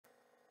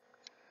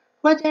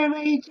What's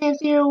everybody, James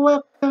here.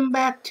 Welcome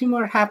back to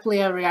more Happily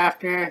Ever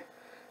After.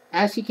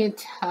 As you can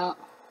tell,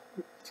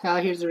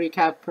 here's a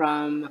recap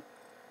from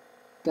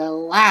the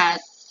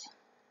last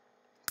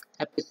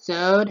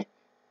episode.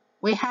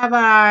 We have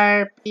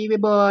our baby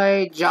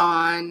boy,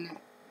 John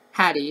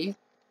Hattie.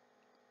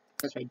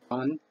 That's right,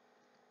 John.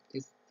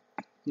 His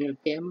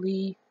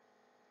family.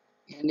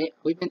 And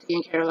we've been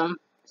taking care of him.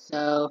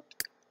 So,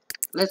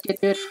 let's get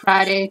to it.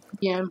 Friday, 2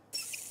 p.m.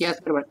 Yes,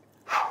 go to work.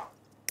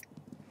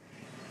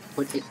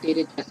 Which is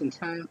stated just in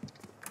time.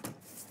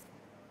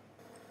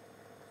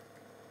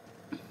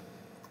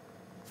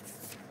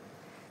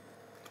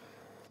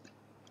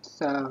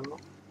 So,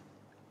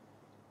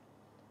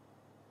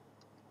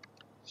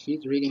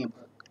 she's reading a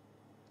book.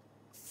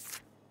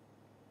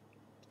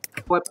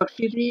 What book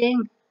she's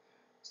reading?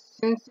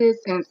 Senses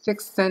and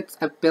Sixth Sense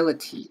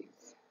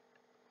Abilities.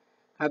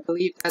 I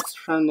believe that's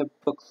from the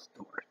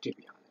bookstore, to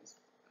be honest.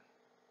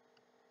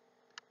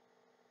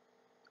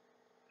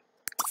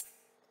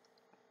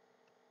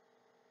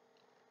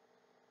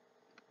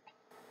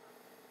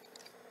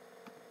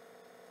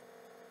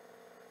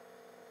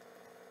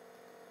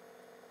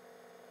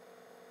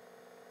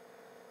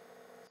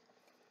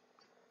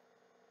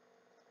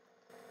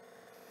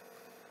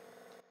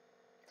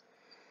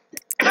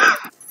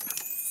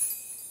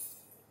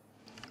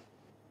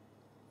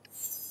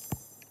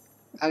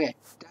 Okay,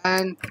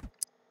 done.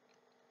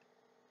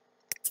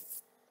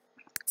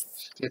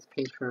 She gets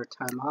paid for her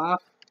time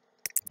off.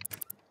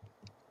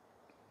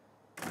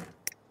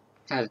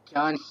 As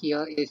John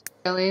Heel is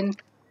chilling.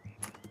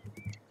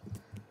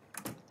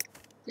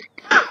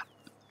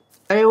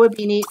 But it would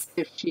be neat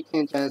if she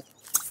can just,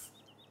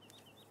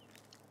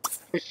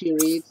 if she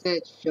reads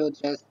it, she'll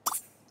just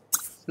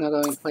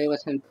snuggle and play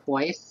with him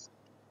twice.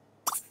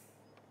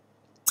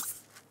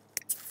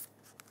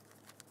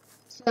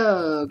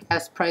 So,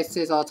 gas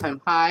prices all-time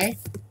high.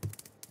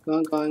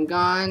 Gone, gone,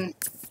 gone.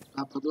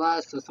 Blah, blah, blah.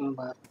 So someone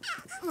left.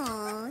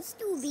 Aw,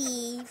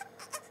 Stubby.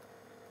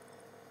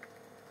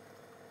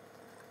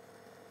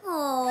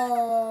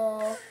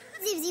 Oh,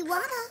 Zibzy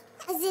Wabba,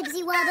 a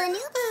Zibzy Wabba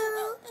new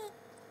boo.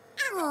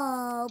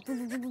 Oh, boo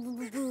boo boo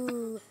boo boo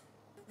boo.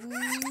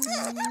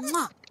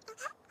 Mwah.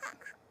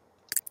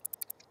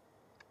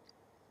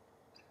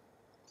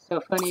 So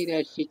funny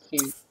that she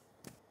can.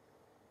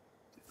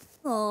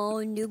 Oh,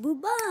 new boo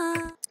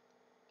ba.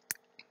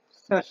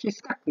 So she's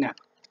stuck now.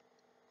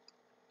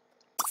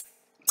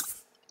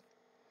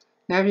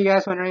 Now if you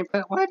guys wondering,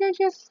 but why don't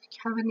you just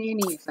have a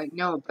nanny? It's like,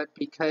 no, but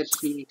because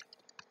she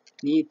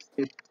needs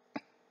to,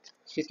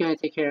 she's gonna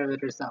take care of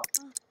it herself.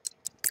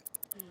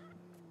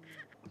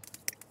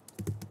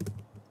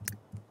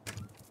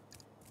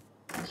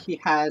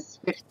 She has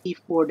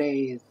 54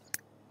 days.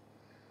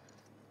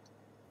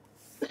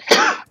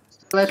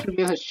 So let's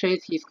review his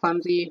traits. He's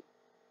clumsy.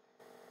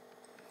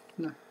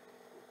 No.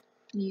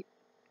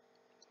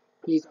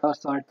 He's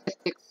also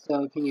artistic,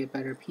 so can get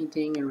better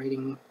painting and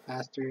writing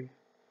faster.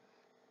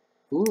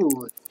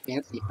 Ooh,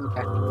 fancy.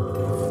 Okay.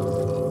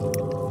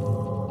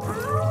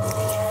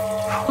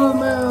 Full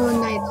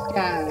moon, night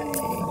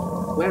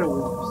sky.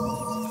 Werewolves.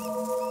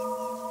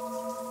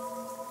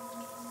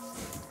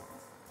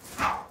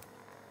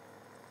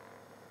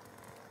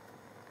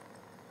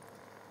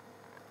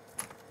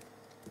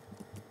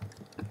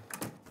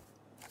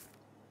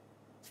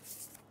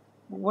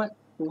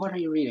 What are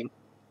you reading?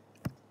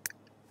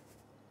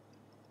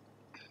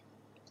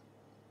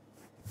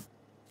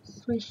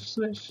 Swish,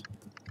 swish.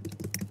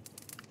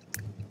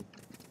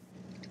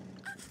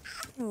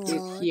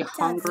 Is he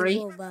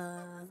hungry?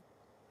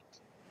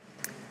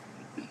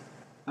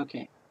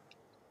 Okay.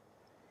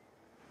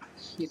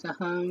 He's a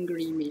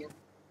hungry man.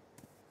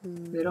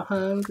 Little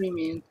hungry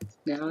man.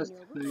 Now it's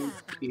time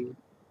to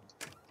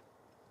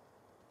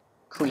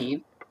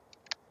clean.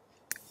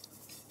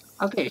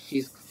 Okay,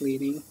 she's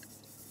cleaning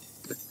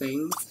the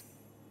things.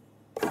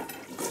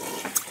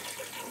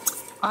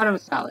 Autumn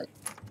salad.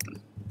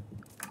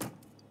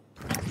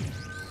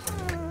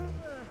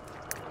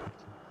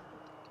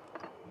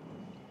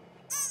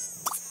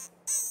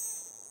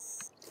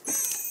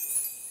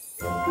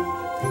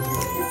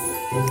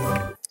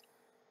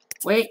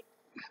 Wait!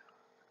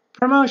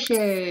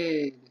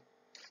 Promotion!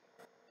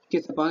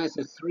 Gets a bonus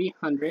of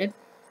 300.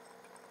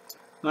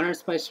 Modern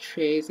spice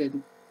trays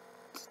and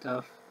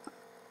stuff.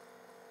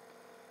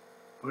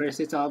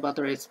 Whereas it's all about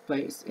the right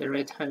spice at the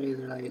right time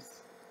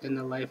in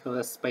the life of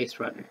a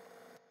spice runner.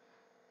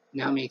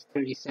 Now makes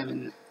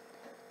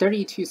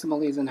 32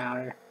 simoleons an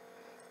hour.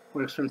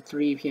 Works from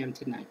 3 p.m.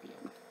 to 9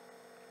 p.m.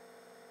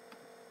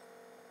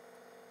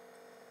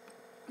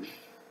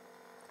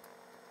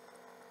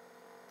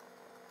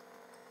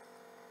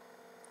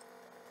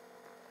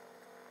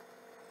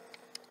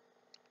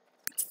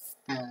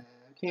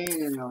 Okay,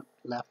 and then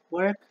left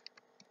work.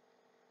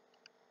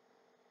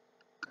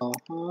 Go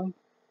home.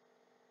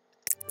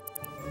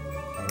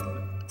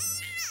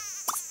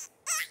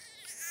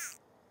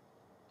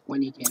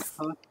 When you get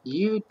home,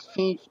 you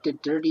change the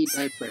dirty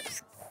diaper.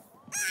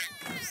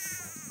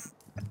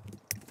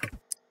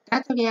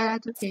 That's okay,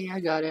 I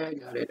got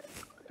it.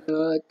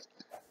 Good.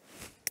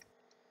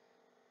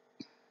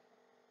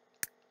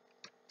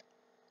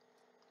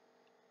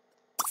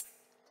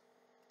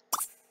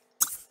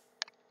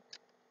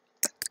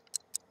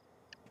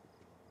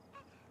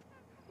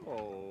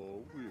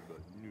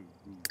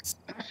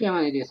 Actually,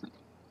 I want to do something.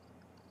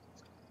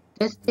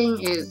 This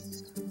thing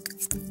is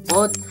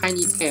old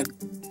Tiny Tim.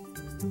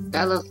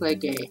 That looks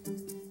like a...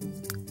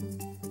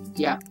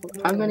 Yeah,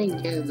 I'm gonna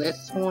get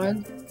this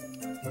one.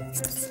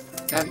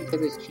 Not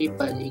because it's cheap,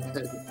 but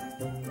because...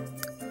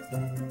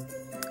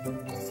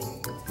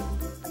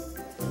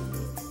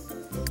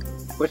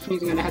 Which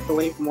means I'm gonna have to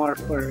wait more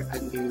for a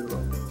new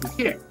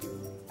computer.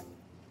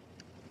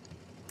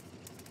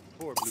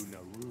 Poor Blue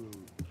Naru.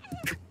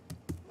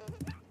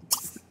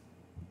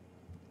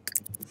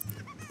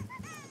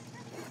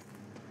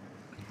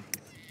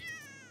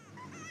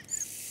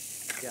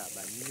 Yeah,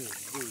 but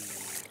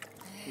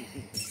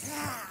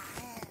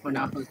We're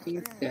not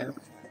hosting Steph.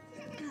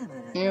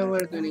 And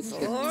we're gonna kiss.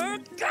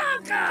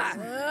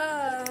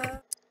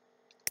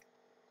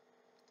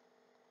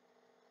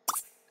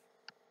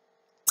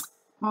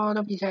 Oh,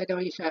 don't be shy, don't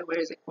be shy. Where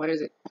is it? What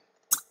is it?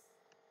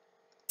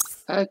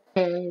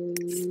 Okay.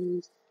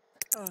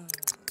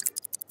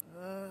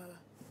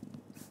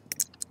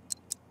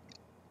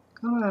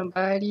 Come on,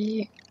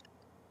 buddy.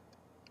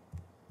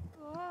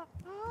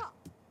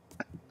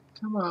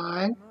 Come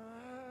on.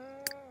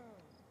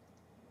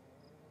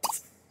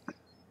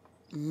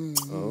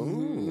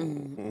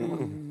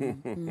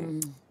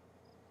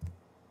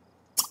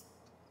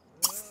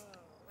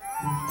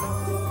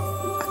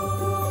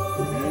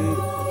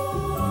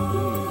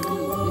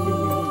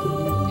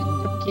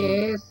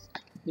 Kiss.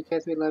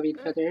 Because we love each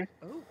other.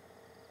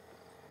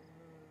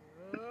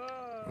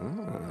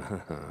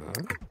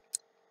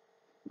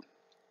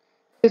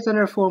 Kiss on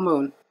our full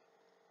moon.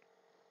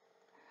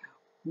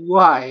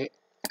 Why?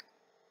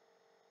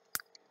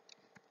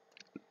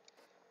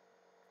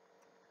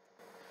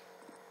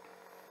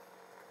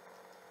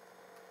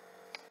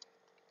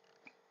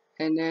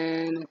 And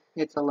then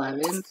it's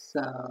 11,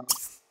 so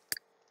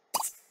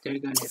they're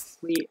gonna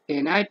sleep.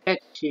 And I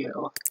bet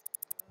you.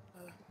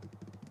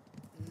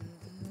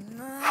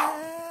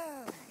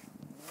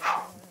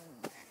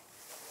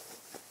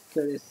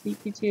 Go to sleep,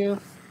 you two.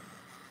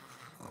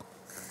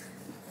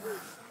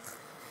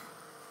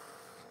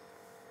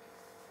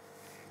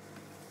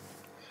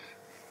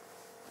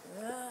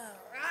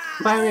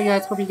 By the way,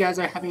 guys, hope you guys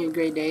are having a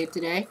great day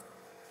today.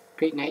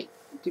 Great night,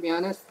 to be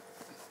honest.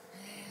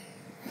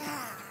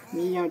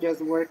 Me, I'm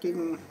just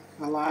working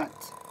a lot.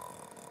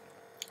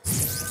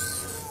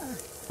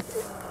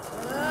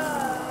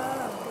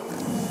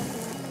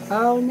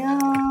 Oh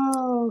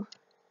no!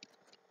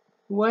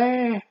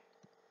 Where?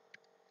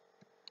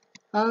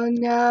 Oh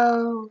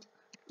no!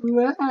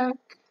 Look!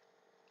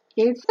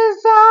 It's a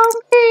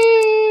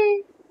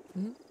zombie!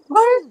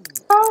 What is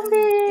a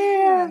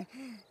zombie?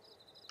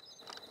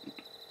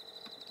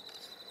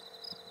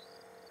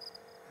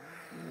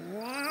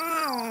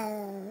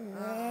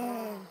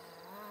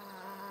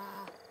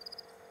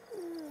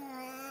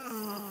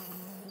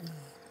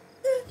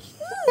 It's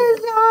a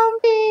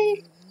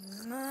zombie!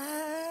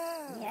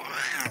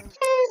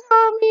 It's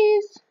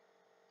zombies!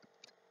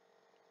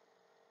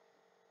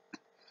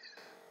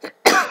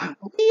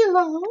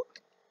 Lilo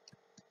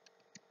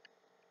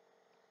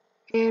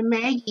and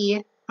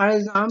Maggie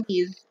are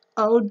zombies.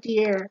 Oh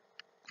dear.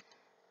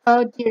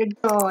 Oh dear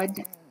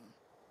God.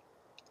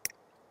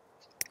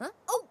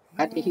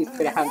 I think he's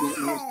gonna have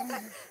nightmares.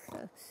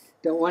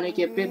 Don't want to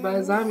get bit by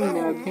a zombie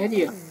now, can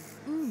you?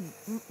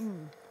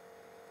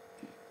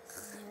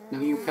 No,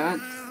 you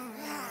can't.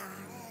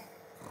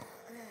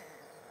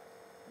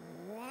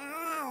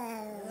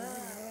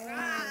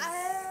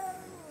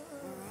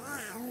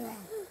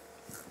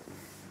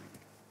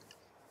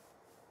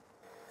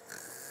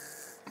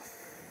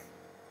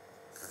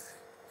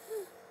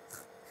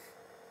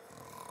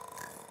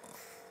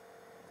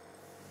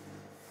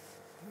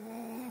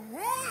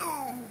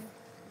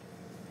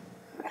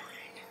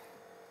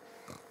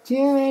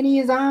 Too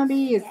many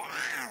zombies!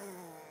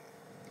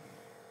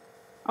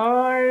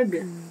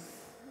 Arg!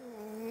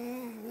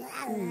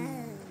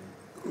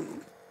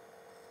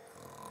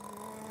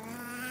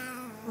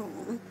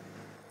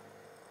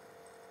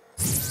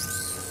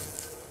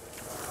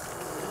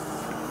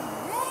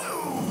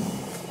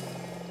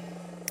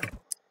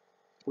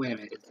 Wait a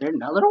minute, is there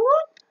another one?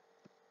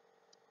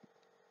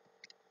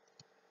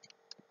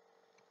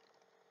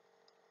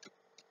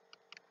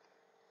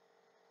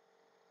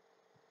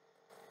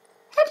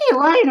 Hey,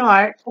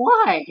 Lionheart,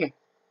 why?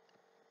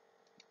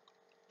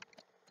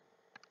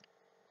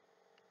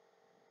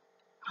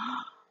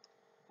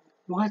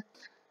 What?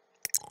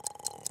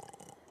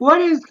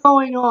 What is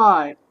going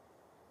on?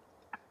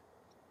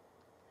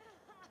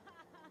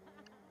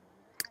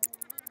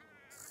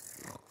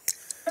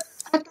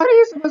 I thought he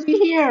was supposed to be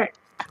here.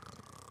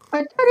 I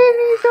thought he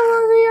was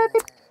supposed to be at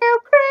the damn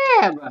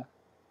crib.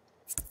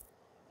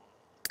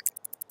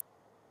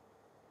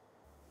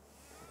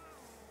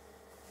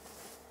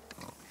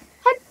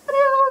 I thought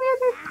he was only at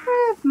the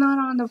crib, not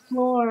on the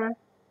floor.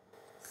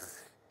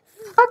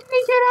 How did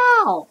he get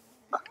out?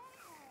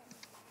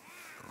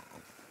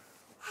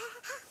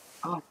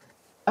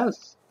 Oh,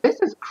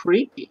 this is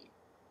creepy.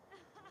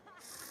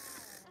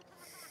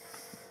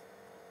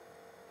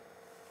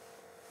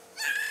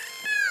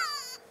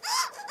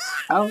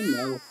 Oh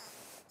no.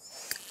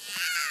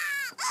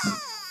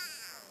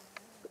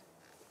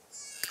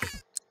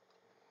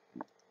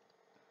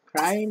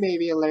 Crying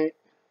baby alert.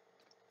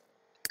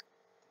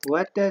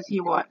 What does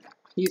he want?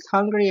 He's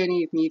hungry and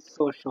he needs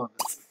social.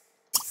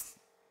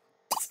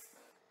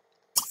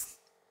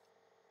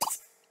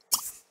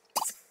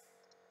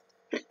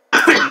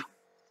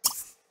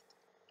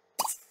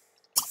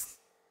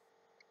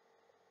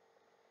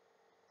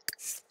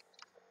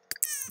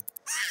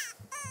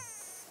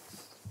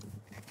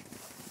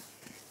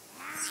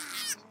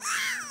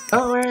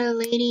 Don't worry,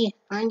 lady.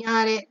 I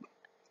got it.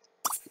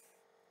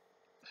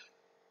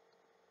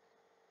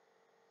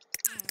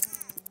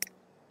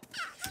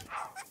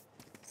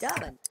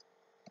 Dubbin.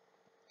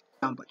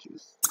 Combo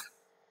juice.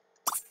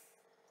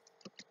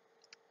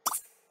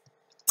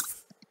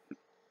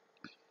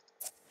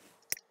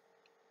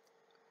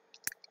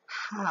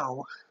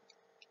 How?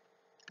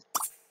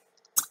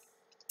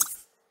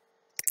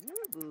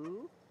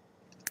 Boo.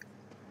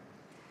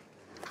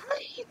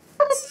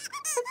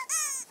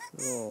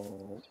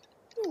 Oh.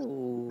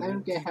 I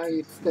don't get how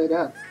you stood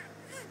up.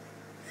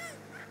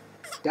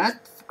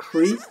 That's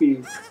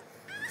creepy.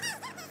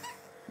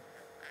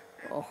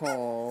 Oh,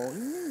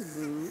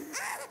 boo.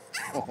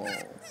 Oh.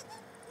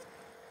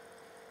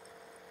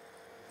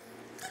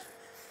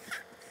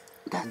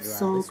 That's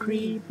so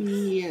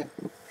creepy.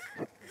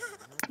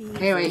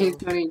 Anyway, he's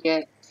gonna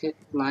get his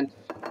lunch.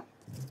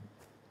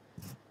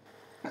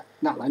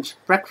 Not lunch,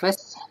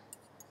 breakfast.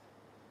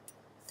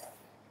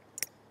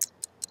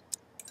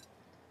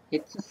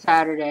 It's a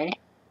Saturday.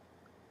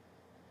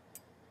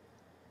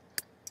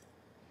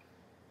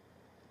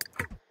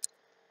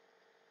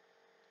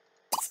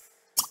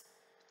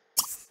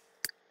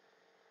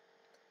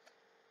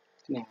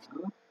 Now,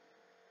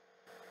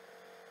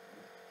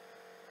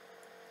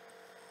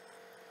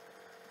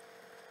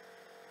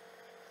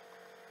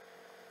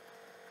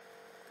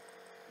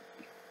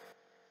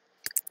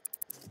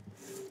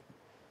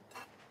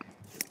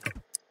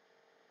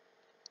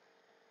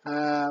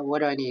 what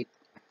do I need?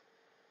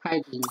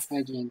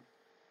 Hygiene.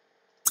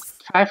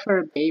 Try for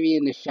a baby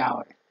in the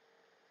shower.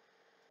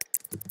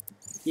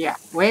 Yeah,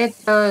 wait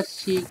till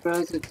she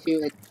grows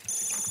into a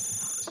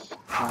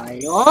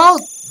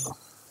child.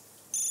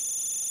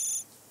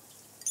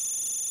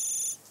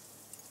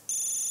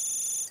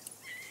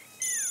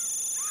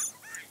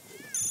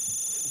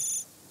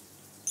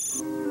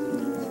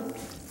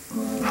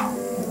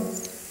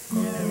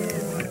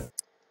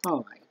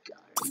 Oh my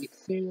god, are you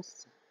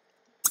serious?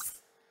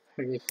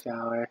 For the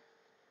shower.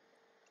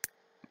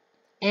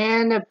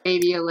 And a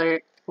baby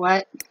alert.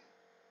 What?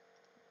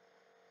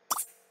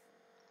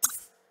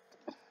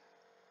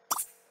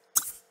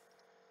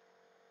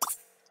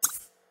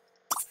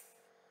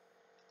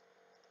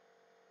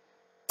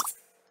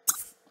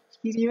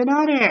 He's even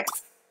on it.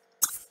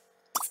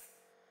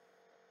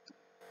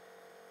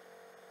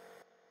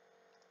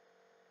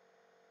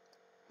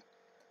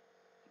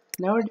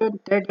 Now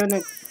they're doing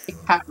a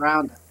big cat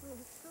roundup.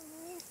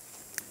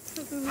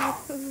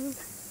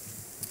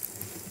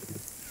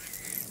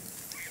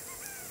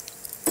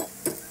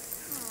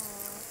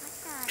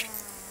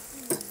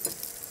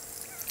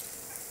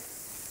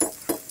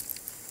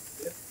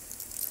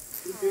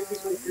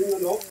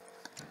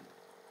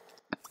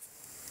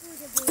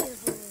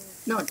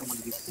 No, I don't want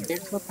to be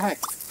scared. What the heck?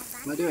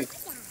 What am I doing?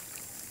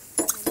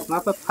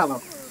 Mop up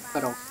puddle.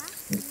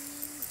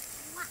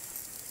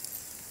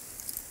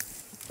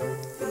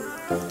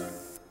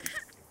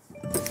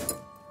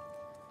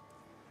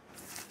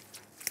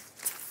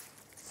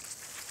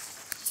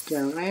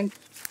 Gentlemen,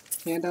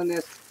 hand on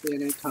this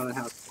in a common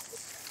house.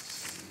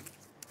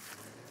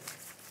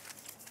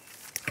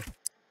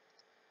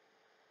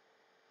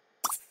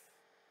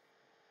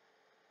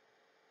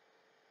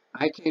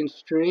 I can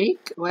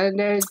streak when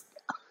there's...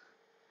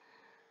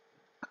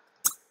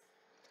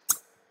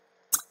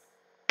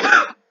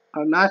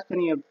 I'm not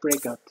sending a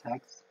breakup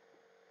text.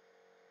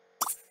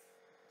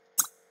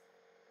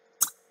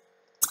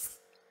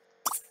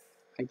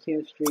 I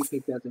can't streak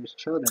because there's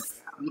children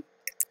around.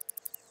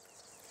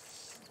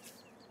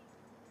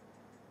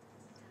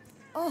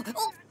 Oh,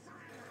 oh.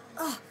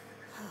 Oh.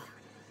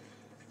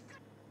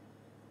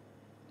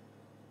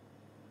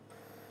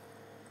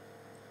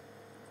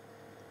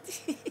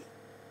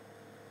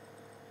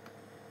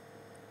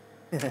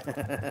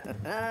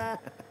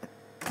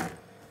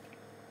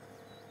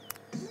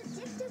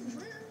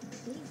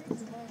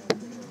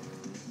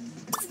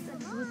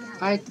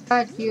 I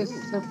thought you were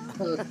supposed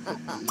to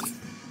be.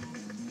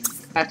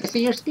 Have to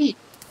see your speed.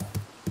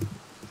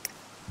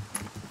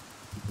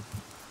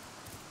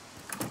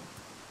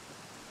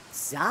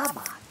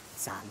 Zaba,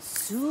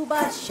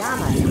 Sansuba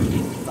Shama,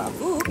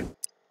 Babu.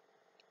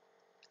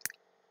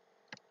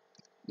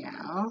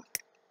 Now.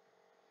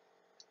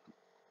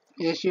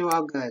 Is you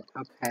all good?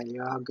 Okay,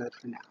 you're all good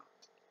for now.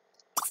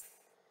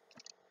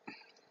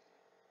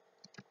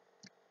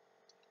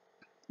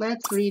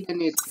 Let's read the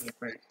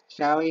newspaper,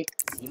 shall we?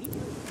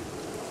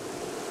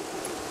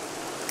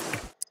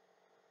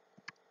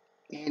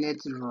 And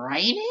it's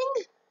raining?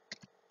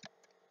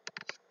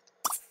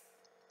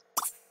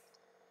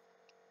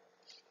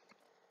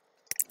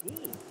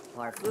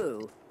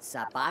 Parfu,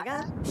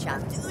 Sabaga,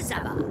 Shantu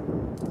Zaba.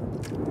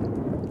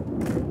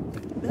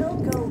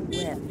 Bilko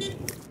Lip.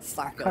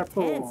 Barco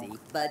Purple. Tansy,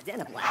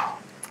 Badena Black.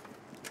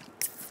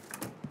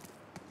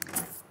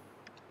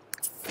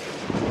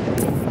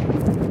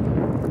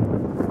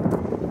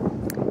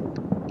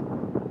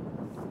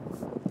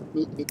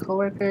 Meet your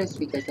coworkers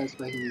because that's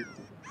what he needs.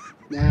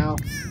 Now,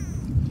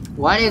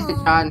 what is it,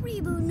 John?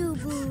 Reeboo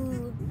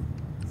Nooboo.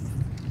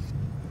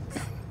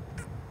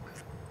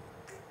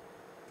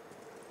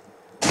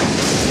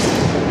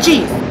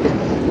 Jeez!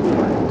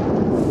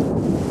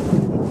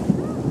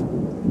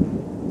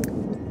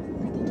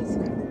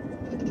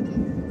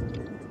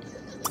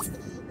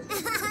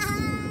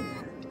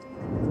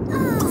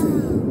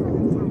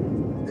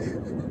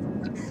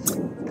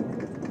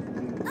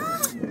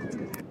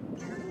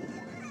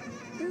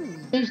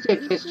 Change the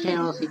kiss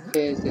channels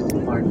because it's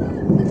hard now.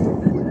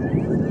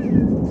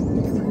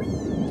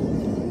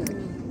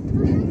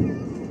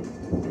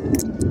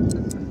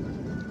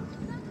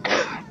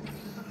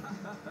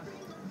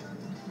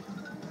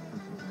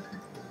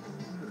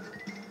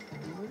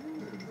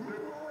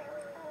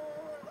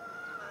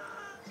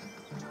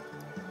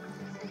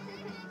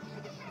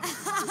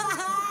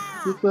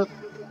 Whoop, whoop.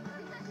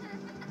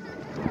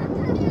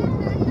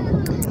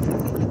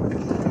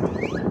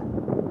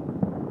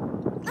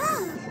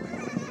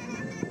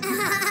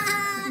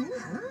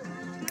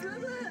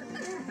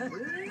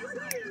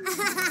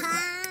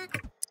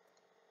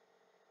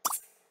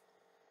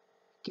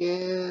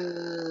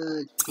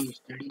 Good. Change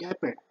dirty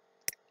diaper.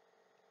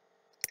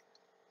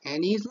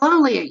 And he's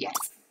lonely again.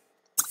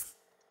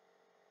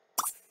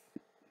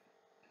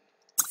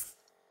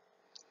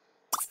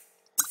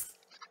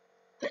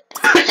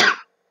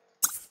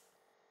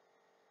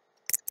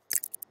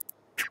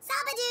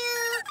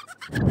 Sabadoo!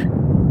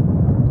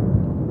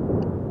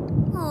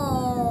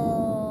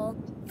 Oh,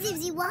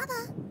 Zibzy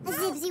Wabba, a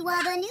Zibzy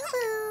Wabba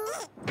Nooboo.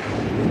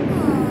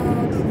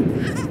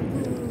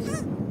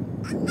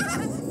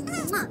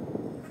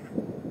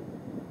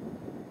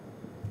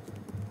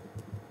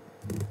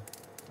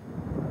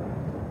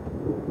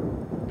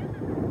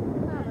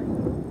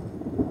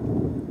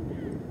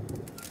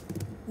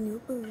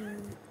 Nooboo.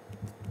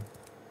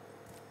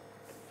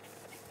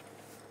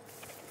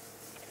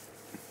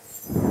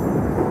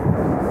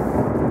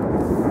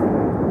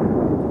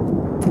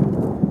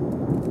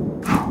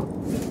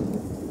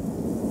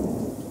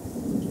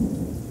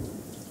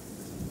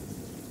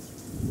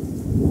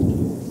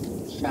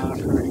 Shout out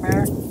for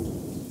her.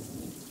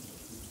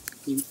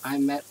 I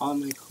met all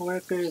my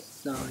coworkers,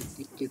 so I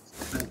think it's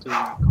time to work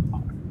hard.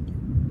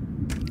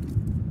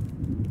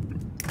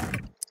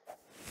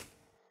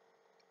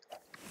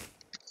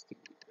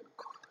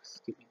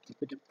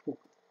 Skip it, pool.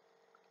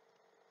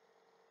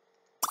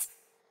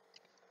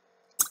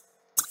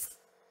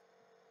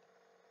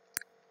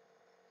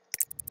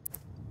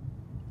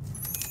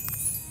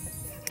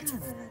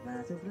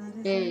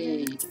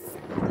 Hey.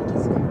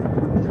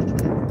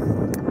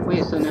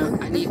 Wait, so now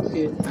I need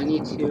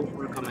to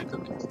work on my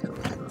cooking skills.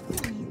 So.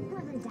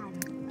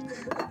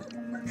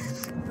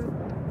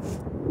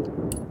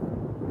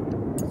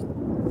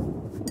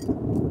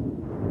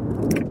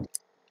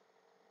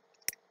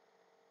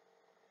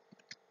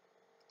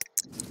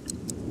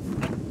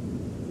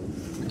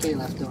 Okay,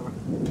 leftover.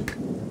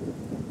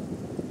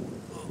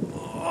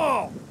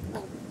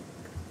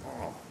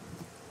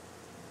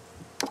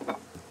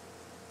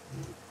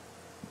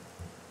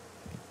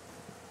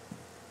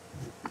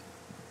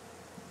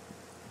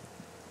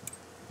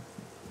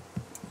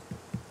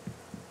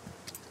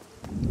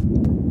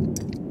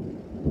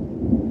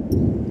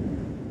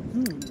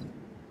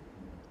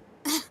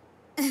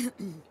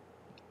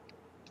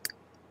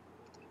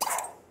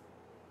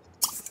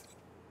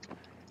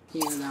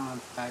 Yeah, that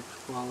one's bad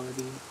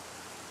quality.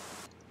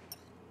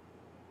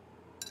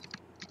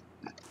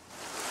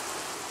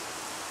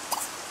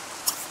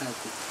 As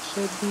it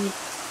should be.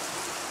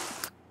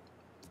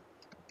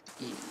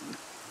 And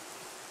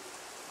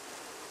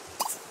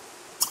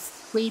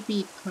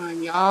sleepy time,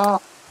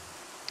 y'all.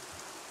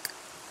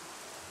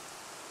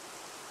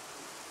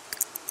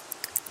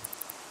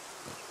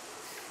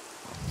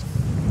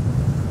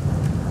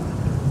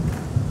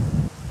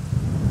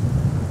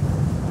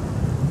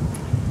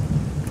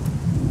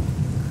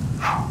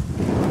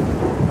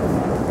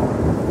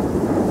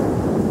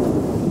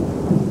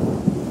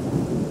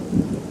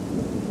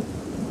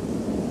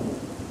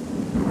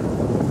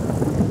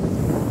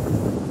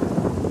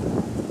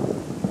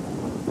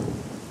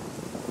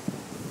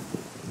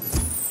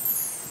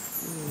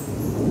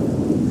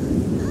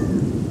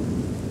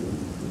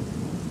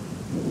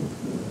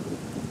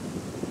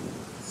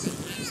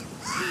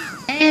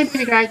 And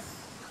pretty guys.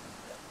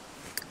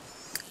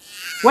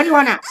 What do you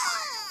want now?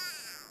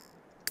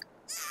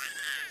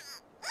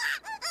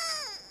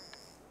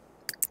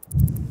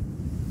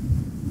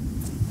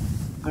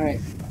 Alright.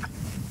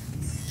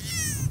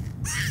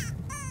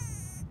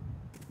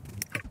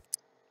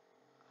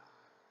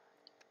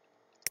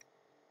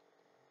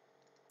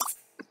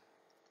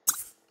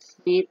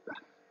 Sleep.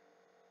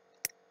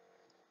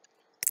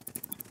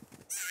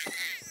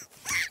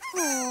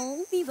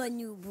 Oh, Viva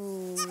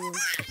Nooboo.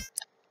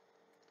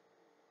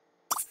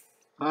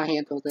 I'll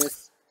handle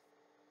this.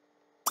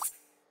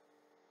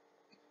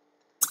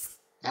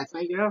 That's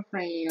my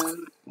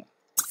girlfriend.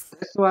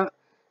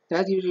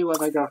 That's usually what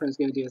my girlfriend's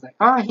gonna do. Is like,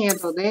 I'll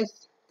handle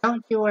this.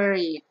 Don't you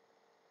worry.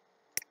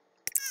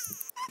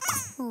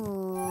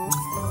 Oh,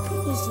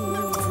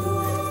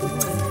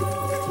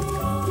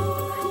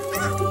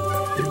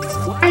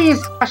 Why are you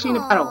squashing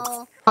the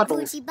puddle?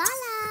 Puddles.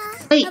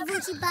 Vuchibala! Wait. A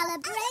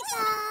Vuchibala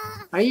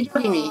breaker! Are you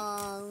joking me?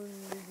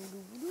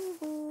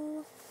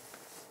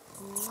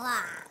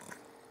 Mwah.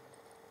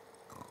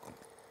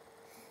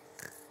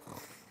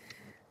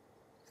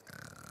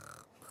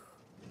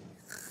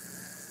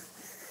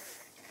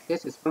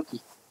 This is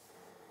funky.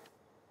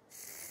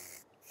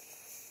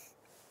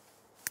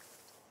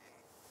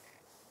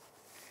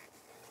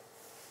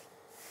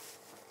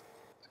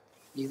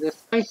 He's a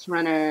spice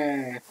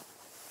runner.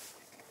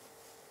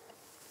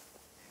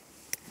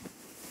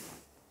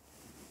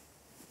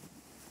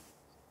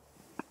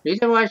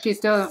 Reason why she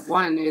still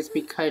won is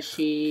because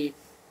she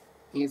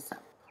is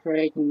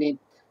pregnant.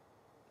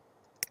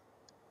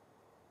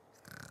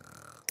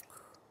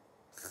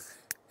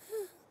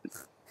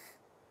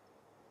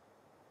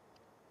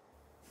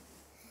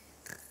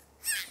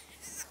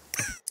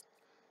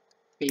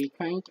 Baby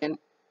cranking.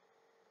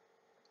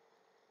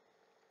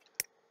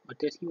 What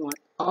does he want?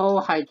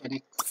 Oh,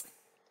 hygienics.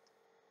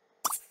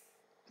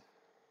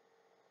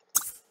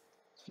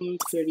 Change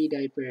dirty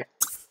diaper.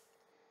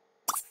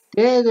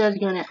 This is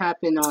gonna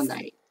happen all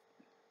night.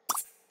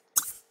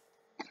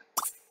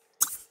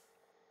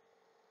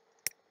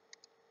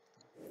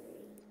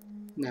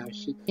 Now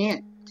she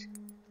can't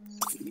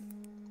sleep.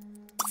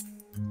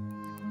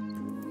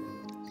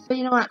 So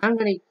you know what? I'm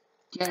gonna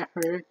get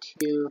her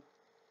to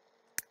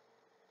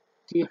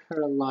do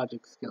her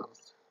logic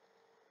skills.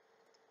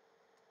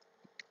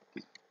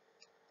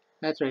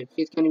 That's right,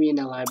 she's gonna be in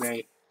the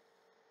library.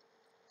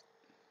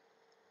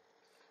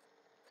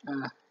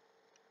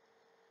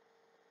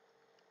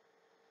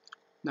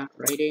 Not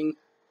writing.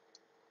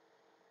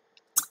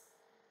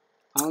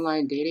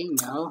 Online dating?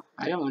 No,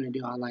 I don't want to do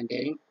online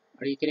dating.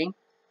 Are you kidding?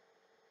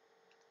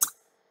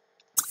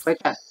 Play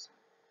chess.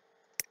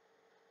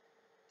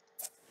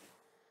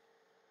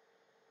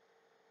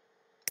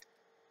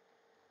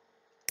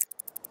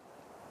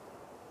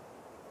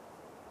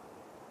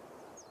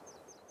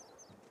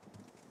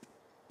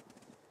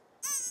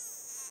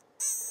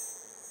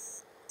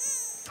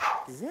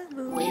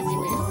 Zabu. Wait.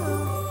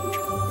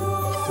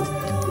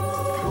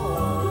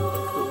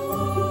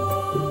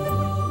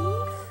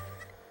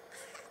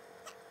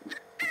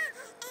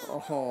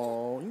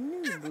 Oh,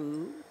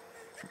 Nubu.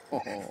 Oh.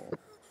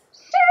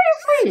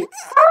 Seriously!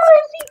 How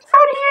is he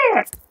out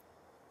here?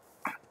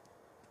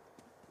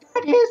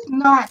 That is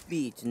not.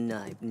 Beach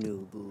knife,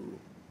 Nubu.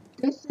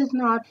 This is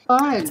not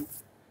fun.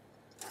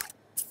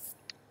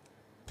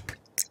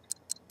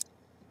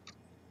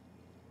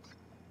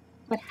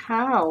 But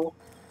how?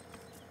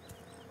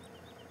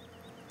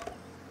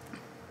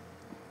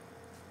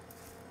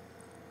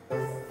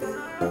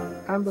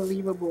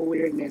 Unbelievable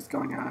weirdness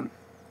going on.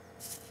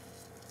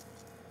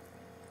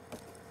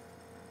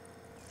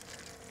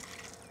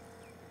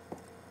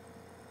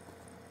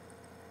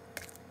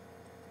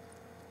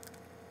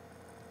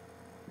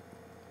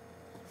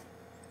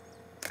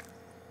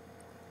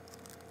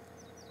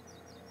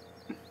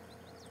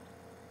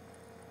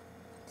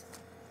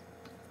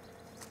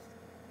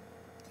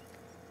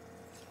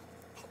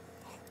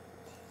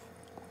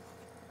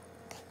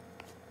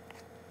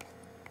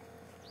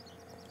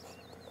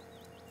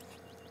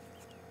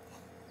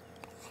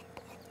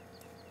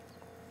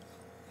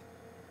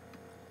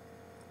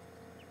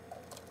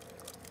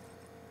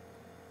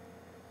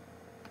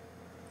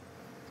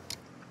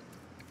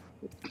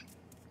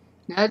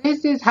 Now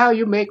this is how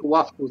you make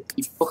waffles,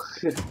 people.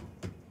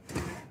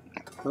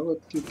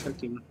 Bubble tea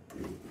cooking.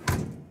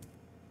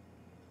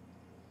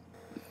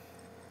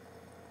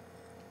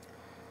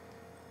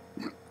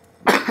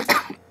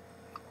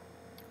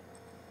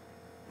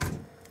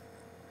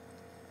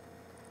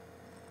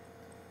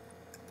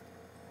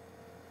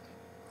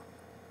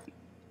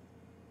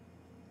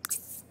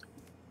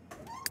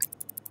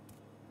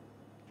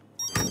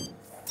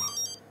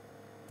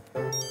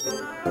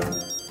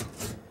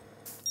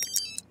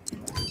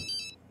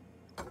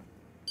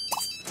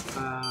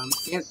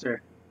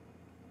 Answer.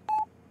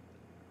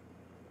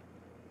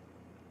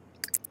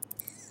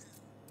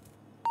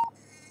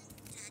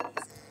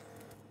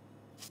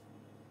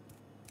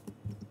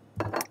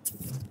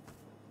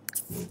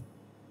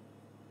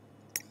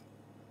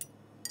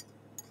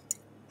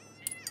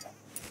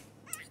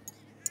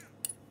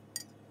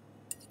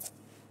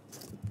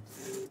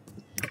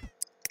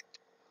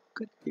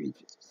 Good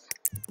gracious.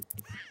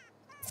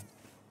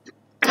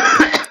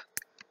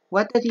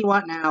 What does he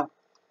want now?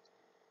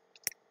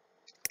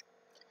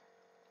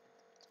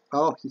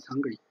 Oh, he's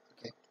hungry.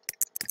 Okay.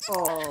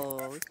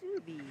 Oh,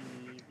 Subi.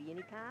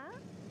 Vienika?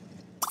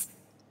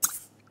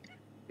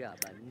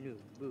 Gaba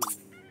Nubu.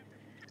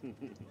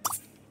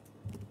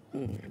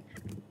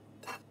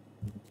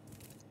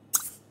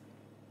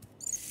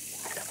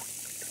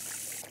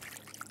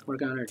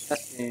 Work on our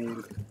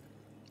testing.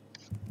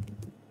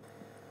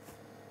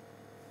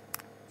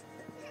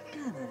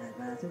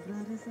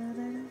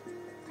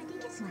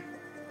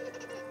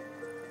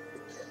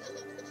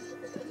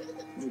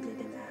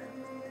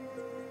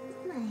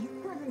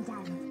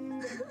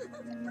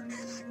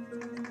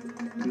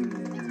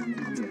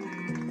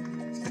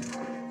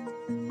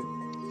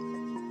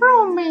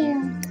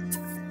 Romance.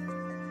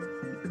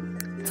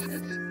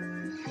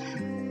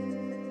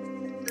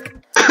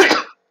 I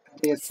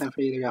think it's time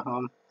for you to go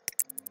home.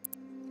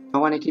 I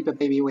want to keep a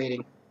baby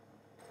waiting.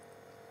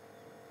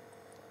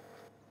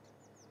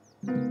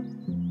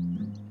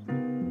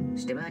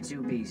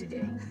 Stabatsu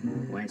Bizade.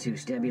 Wansu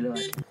Stabilot.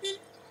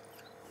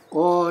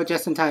 Oh,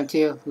 just in time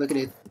too. Look at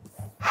it.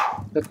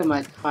 Look at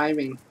my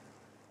timing.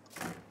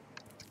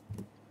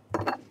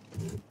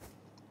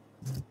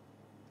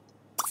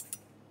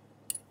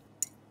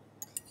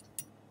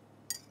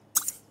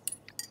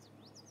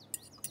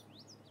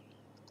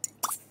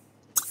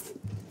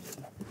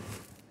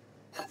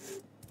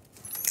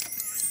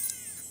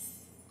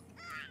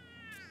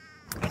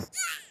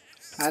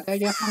 How did I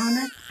get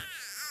 400?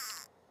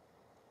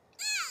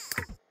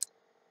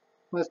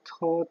 Was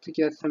told to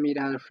get some meat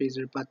out of the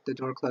freezer, but the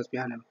door closed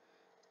behind him.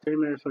 30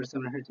 minutes before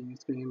someone heard him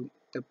scream.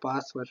 The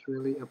boss was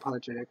really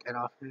apologetic and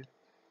offered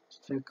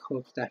to take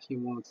hopes that he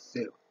won't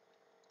sue.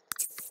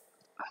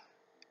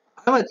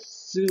 I would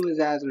sue his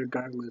ass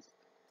regardless.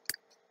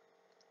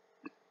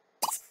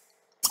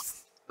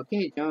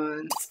 Okay,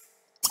 John.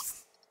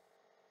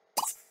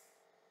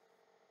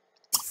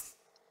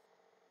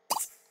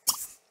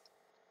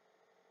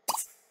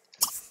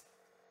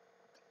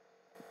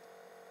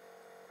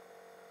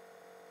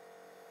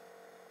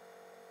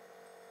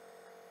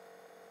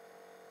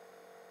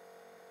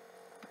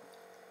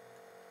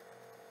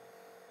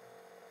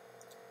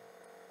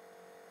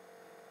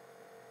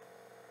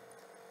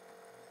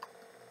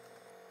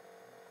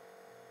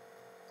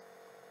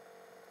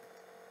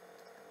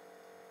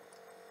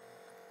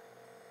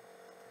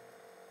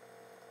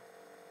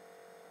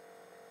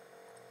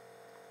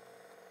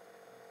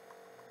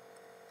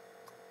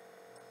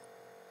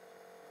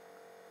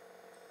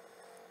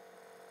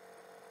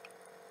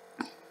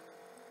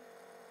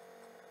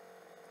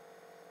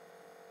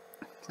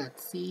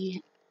 Let's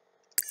see.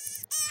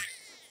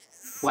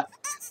 What?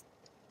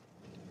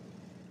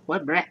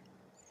 What, bruh?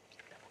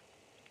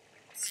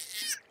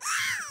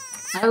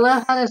 I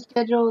love how the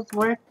schedule is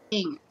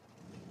working.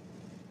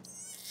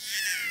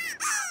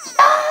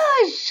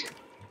 Josh!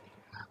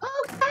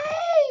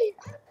 Okay!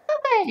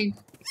 Okay!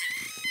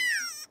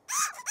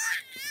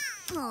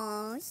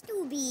 Aw,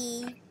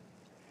 Stubby.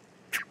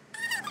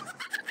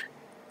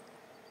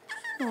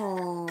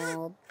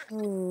 Oh,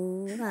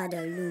 Boo,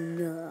 ada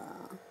Luna.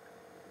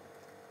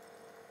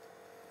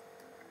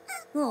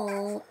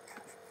 Oh,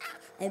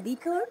 Abby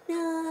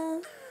Corner.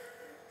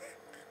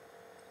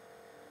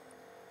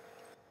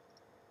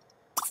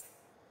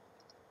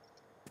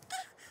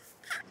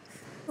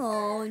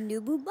 Oh,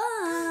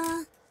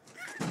 Nububa.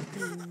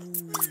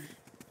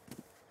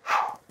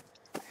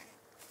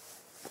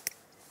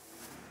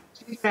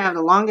 She's gonna have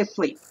the longest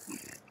sleep.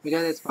 We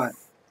got this fun.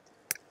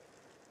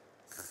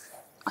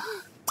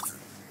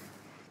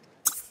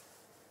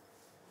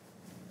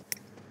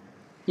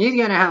 He's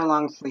gonna have a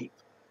long sleep.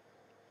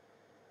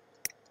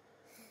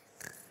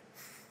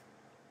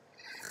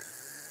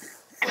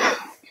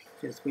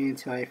 Just wait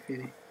until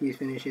he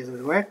finishes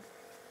his work.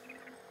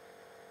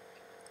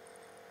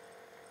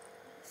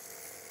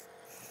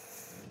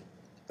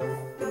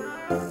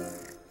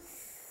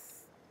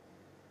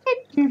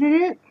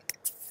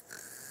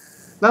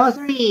 Level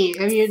 3!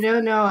 If you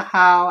don't know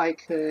how I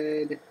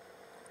could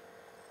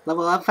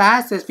level up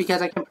fast, it's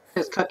because I can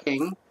practice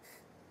cooking.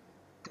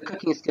 The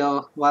cooking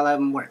skill while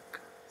I'm at work.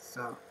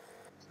 So.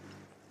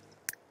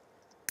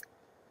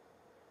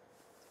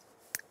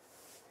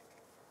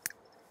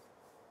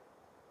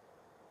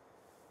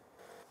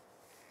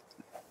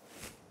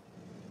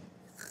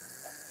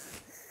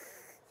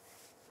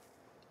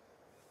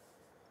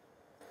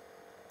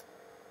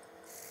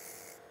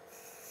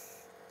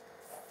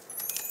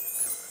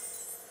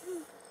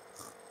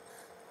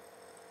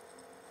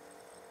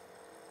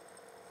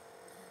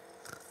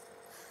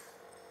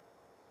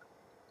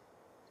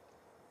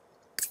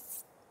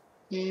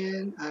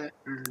 And I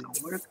earn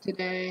work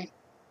today.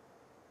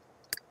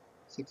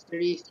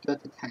 6:30, go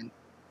to 10.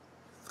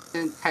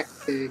 And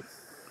texted.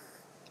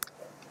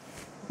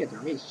 Look at the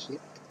race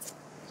shit.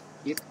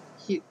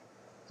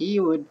 He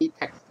would be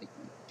texting.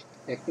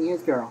 Texting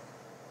his girl.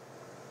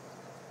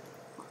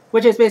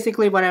 Which is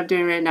basically what I'm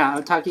doing right now.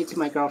 I'm talking to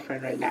my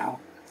girlfriend right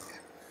now.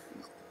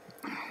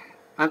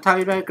 I'm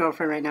talking to my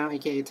girlfriend right now,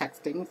 aka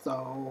texting,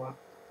 so.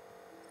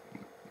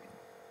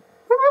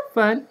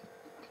 Fun.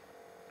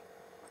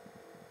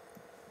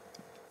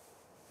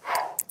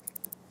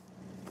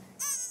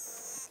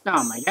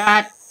 Oh my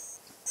god.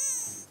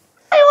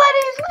 I want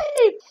his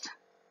sleeps!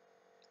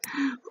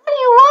 What do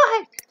you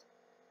want?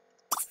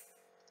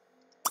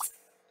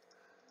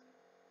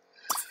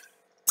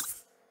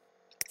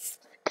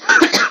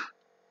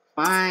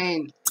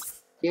 Fine.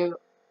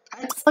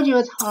 I told you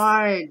it's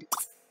hard.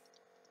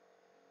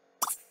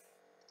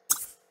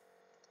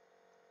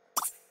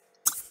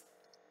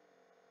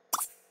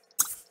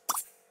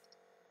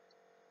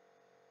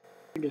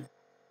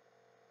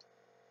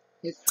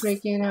 It's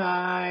freaking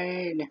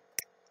hard.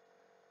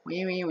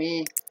 Wee wee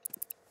wee.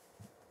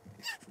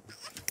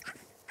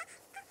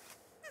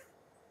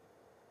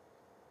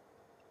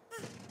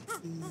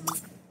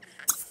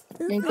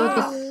 And go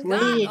to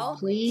sleep,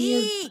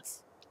 please. Eat!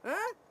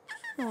 Huh?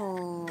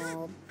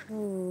 Oh,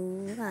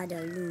 Boo,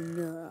 ada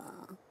Luna.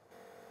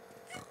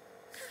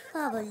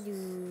 Baba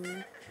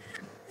Lou.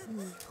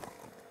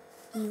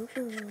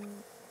 Yoo-hoo.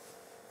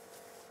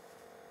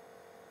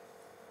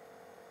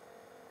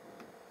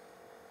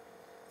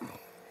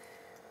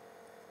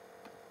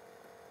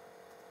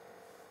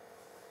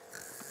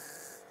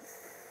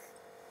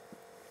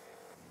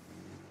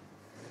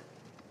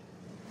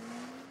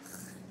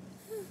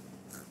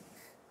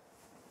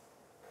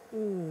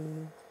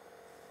 Hmm.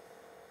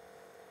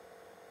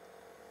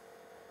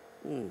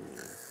 Hmm.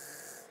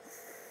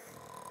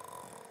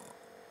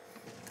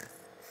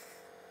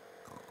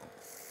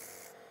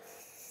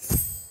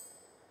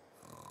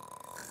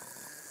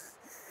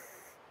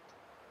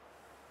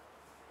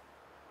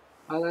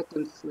 I'll let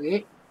them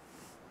sleep.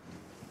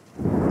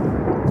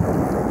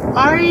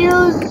 Are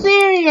you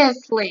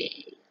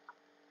seriously?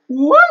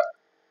 What?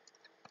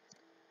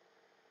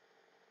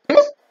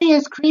 This thing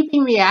is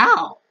creeping me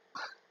out.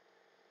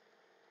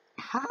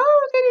 How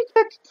did he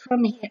get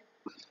from here?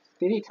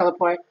 Did he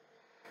teleport?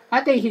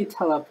 I think he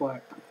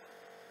teleported.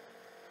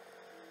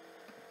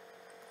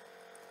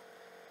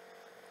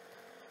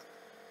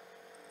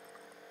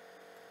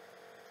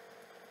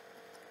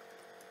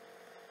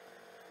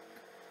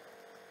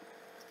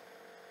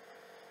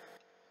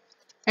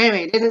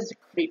 Anyway, this is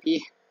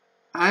creepy.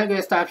 I'm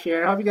gonna stop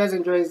here. I hope you guys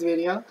enjoyed this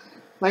video.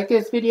 Like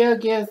this video,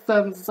 give a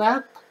thumbs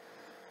up.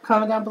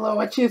 Comment down below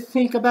what you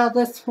think about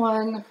this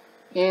one.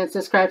 And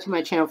subscribe to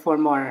my channel for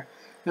more.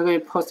 I'm going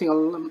to be posting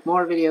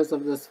more videos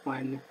of this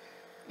one.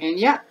 And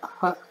yeah,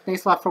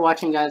 thanks a lot for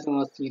watching, guys, and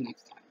we'll see you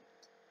next time.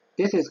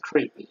 This is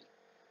creepy.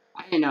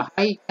 I don't know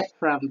how you get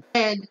from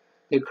bed,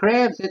 the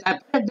cribs, is a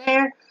bed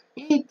there,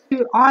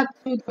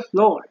 onto the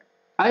floor.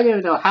 I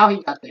don't know how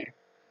he got there.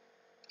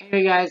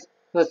 Anyway, guys,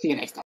 we'll see you next time.